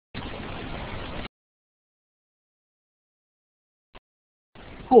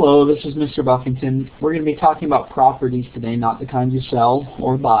Hello, this is Mr. Buffington. We're going to be talking about properties today, not the kinds you sell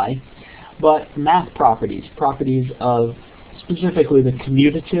or buy, but math properties, properties of specifically the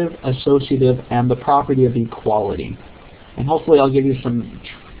commutative, associative, and the property of equality. And hopefully I'll give you some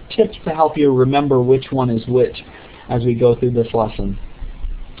tips to help you remember which one is which as we go through this lesson.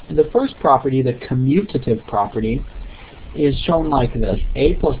 The first property, the commutative property, is shown like this.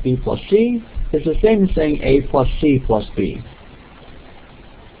 A plus B plus C is the same as saying A plus C plus B.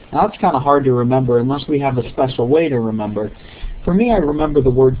 Now that's kind of hard to remember unless we have a special way to remember. For me, I remember the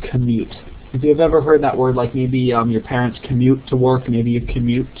word commute. If you've ever heard that word, like maybe your parents commute to work, maybe you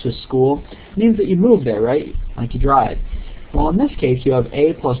commute to school, it means that you move there, right? Like you drive. Well, in this case, you have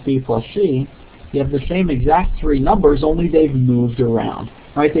A plus B plus C. You have the same exact three numbers, only they've moved around.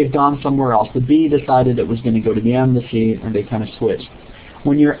 Right? They've gone somewhere else. The B decided it was going to go to the M, the C, and they kind of switched.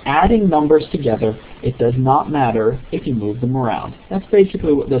 When you're adding numbers together, it does not matter if you move them around. That's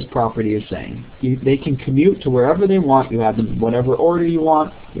basically what this property is saying. They can commute to wherever they want. You have them in whatever order you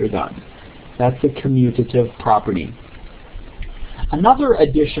want. You're done. That's the commutative property. Another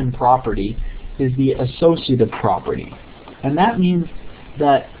addition property is the associative property. And that means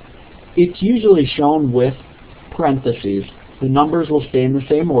that it's usually shown with parentheses. The numbers will stay in the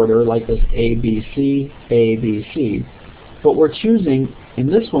same order, like this A, B, C, A, B, C. But we're choosing, in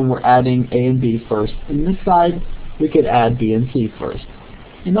this one, we're adding A and B first. In this side, we could add B and C first.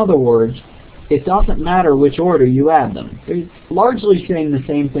 In other words, it doesn't matter which order you add them. They're largely saying the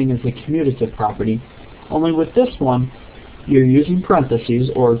same thing as the commutative property, only with this one, you're using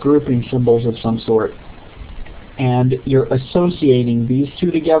parentheses or grouping symbols of some sort, and you're associating these two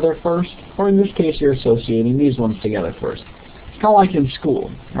together first, or in this case, you're associating these ones together first. It's kind of like in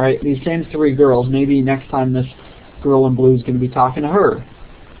school, right? These same three girls, maybe next time this girl in blue is going to be talking to her,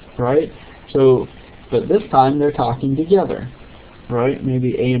 right? So, but this time they're talking together, right?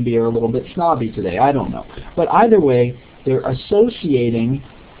 Maybe A and B are a little bit snobby today, I don't know. But either way, they're associating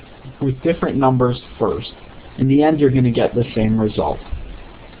with different numbers first. In the end, you're going to get the same result.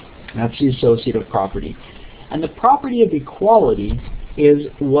 That's the associative property. And the property of equality is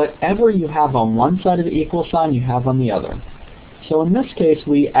whatever you have on one side of the equal sign, you have on the other. So in this case,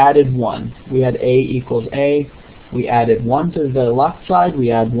 we added 1. We had A equals A. We added 1 to the left side,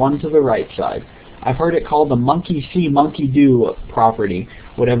 we add 1 to the right side. I've heard it called the monkey see, monkey do property.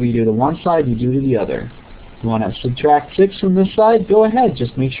 Whatever you do to one side, you do to the other. You want to subtract 6 from this side? Go ahead,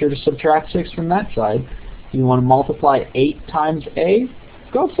 just make sure to subtract 6 from that side. You want to multiply 8 times A?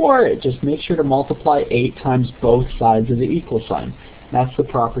 Go for it, just make sure to multiply 8 times both sides of the equal sign. That's the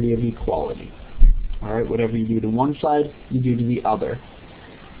property of equality. Alright, whatever you do to one side, you do to the other.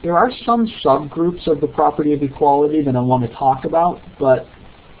 There are some subgroups of the property of equality that I want to talk about, but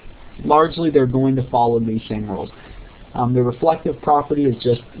largely they're going to follow these same rules. The reflective property is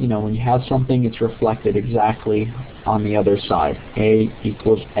just, when you have something, it's reflected exactly on the other side. A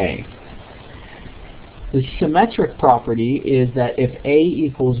equals A. The symmetric property is that if A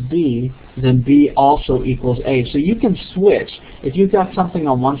equals B, then B also equals A. So you can switch. If you've got something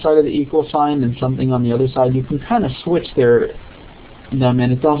on one side of the equal sign and something on the other side, you can kind of switch them,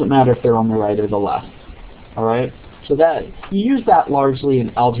 and it doesn't matter if they're on the right or the left. Alright? So that you use that largely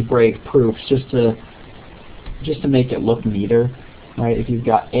in algebraic proofs just to make it look neater. Right? If you've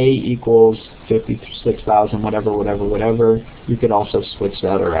got A equals 56,000 whatever, you could also switch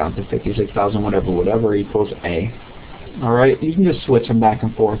that around to 56,000 whatever equals A. Alright? You can just switch them back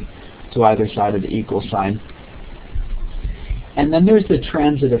and forth to either side of the equal sign. And then there's the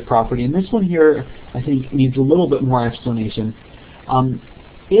transitive property, and this one here I think needs a little bit more explanation.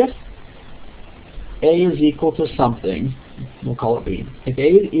 If A is equal to something, we'll call it B. If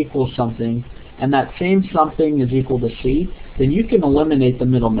A equals something, and that same something is equal to C, then you can eliminate the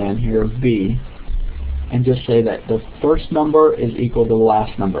middleman here of B, and just say that the first number is equal to the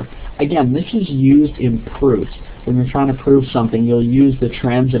last number. Again, this is used in proofs. When you're trying to prove something, you'll use the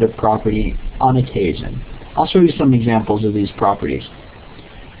transitive property on occasion. I'll show you some examples of these properties.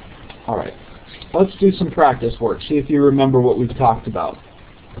 Alright. Let's do some practice work, see if you remember what we've talked about.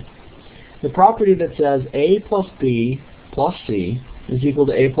 The property that says A plus B plus C is equal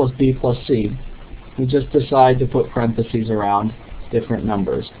to A plus B plus C, we just decide to put parentheses around different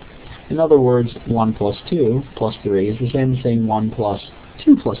numbers. In other words, 1 plus 2 plus 3 is the same as saying 1 plus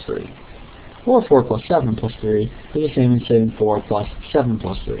 2 plus 3. Or 4 plus 7 plus 3 is the same as saying 4 plus 7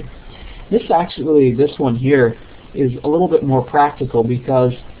 plus 3. This one here is a little bit more practical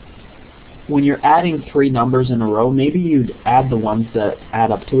because when you're adding three numbers in a row, maybe you'd add the ones that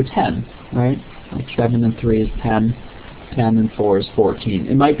add up to a 10, right? Like 7 and 3 is 10, 10 and 4 is 14.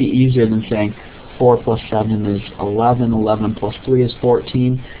 It might be easier than saying 4 plus 7 is 11. 11 plus 3 is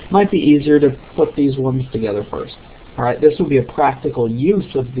 14. Might be easier to put these ones together first. All right, this will be a practical use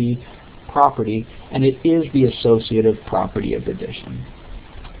of the property, and it is the associative property of addition.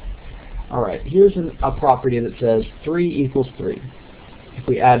 All right, here's a property that says 3 equals 3. If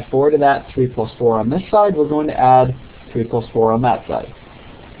we add 4 to that, 3 plus 4 on this side, we're going to add 3 plus 4 on that side.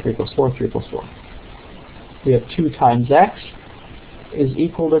 3 plus 4, 3 plus 4. We have 2 times x is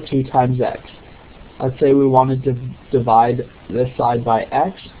equal to 2 times x. Let's say we wanted to divide this side by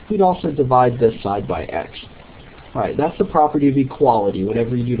x. We'd also divide this side by x. All right, that's the property of equality.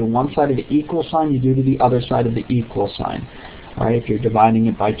 Whatever you do to one side of the equal sign, you do to the other side of the equal sign. All right, if you're dividing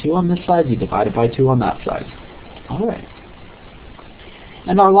it by 2 on this side, you divide it by 2 on that side. All right.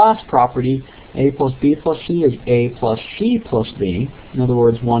 And our last property, a plus b plus c, is a plus c plus b. In other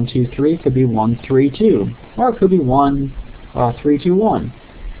words, 1, 2, 3 could be 1, 3, 2. Or it could be 1, 3, 2, 1.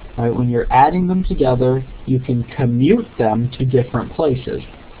 All right, when you're adding them together, you can commute them to different places.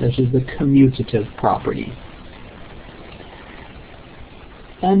 This is the commutative property.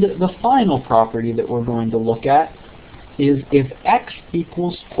 And the final property that we're going to look at is if x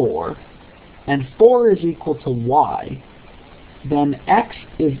equals 4 and 4 is equal to y, then x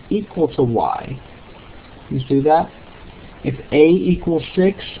is equal to y. You see that? If a equals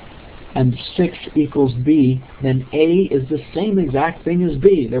 6 and 6 equals b, then a is the same exact thing as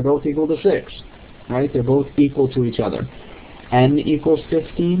b. They're both equal to 6. Right? They're both equal to each other. N equals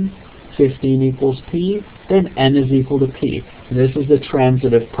 15, 15 equals p, then n is equal to p. This is the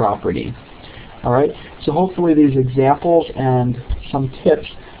transitive property. All right, so hopefully these examples and some tips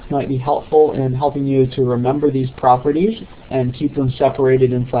might be helpful in helping you to remember these properties and keep them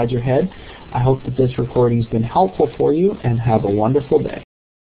separated inside your head. I hope that this recording has been helpful for you, and have a wonderful day.